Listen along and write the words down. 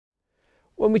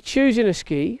When we're choosing a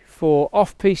ski for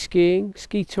off-piste skiing,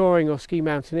 ski touring or ski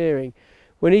mountaineering,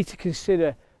 we need to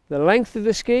consider the length of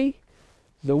the ski,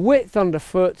 the width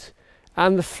underfoot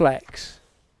and the flex.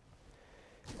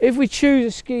 If we choose a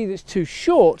ski that's too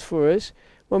short for us,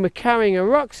 when we're carrying a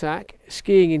rucksack,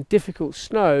 skiing in difficult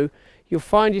snow, you'll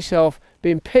find yourself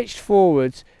being pitched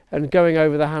forwards and going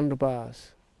over the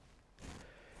handlebars.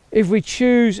 If we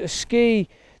choose a ski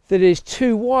that is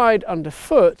too wide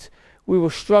underfoot, we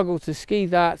will struggle to ski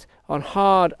that on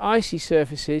hard icy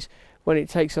surfaces when it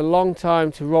takes a long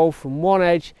time to roll from one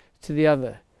edge to the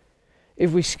other.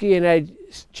 If we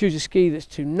choose a ski that's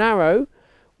too narrow,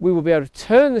 we will be able to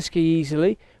turn the ski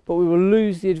easily, but we will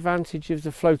lose the advantage of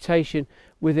the flotation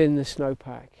within the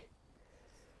snowpack.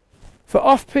 For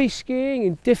off-piste skiing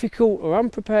in difficult or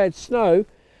unprepared snow,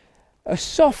 a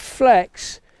soft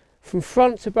flex from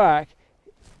front to back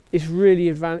gives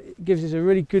us a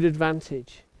really good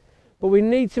advantage. But we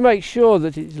need to make sure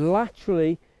that it's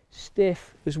laterally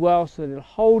stiff as well, so that it'll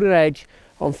hold an edge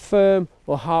on firm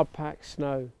or hard packed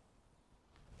snow.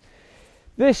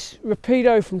 This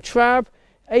Rapido from Trab,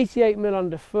 88mm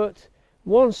underfoot,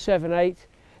 178.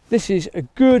 This is a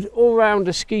good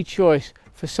all-rounder ski choice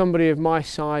for somebody of my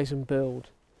size and build.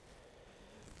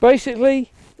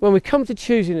 Basically, when we come to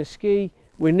choosing a ski,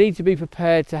 we need to be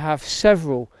prepared to have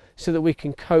several so that we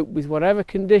can cope with whatever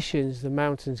conditions the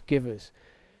mountains give us.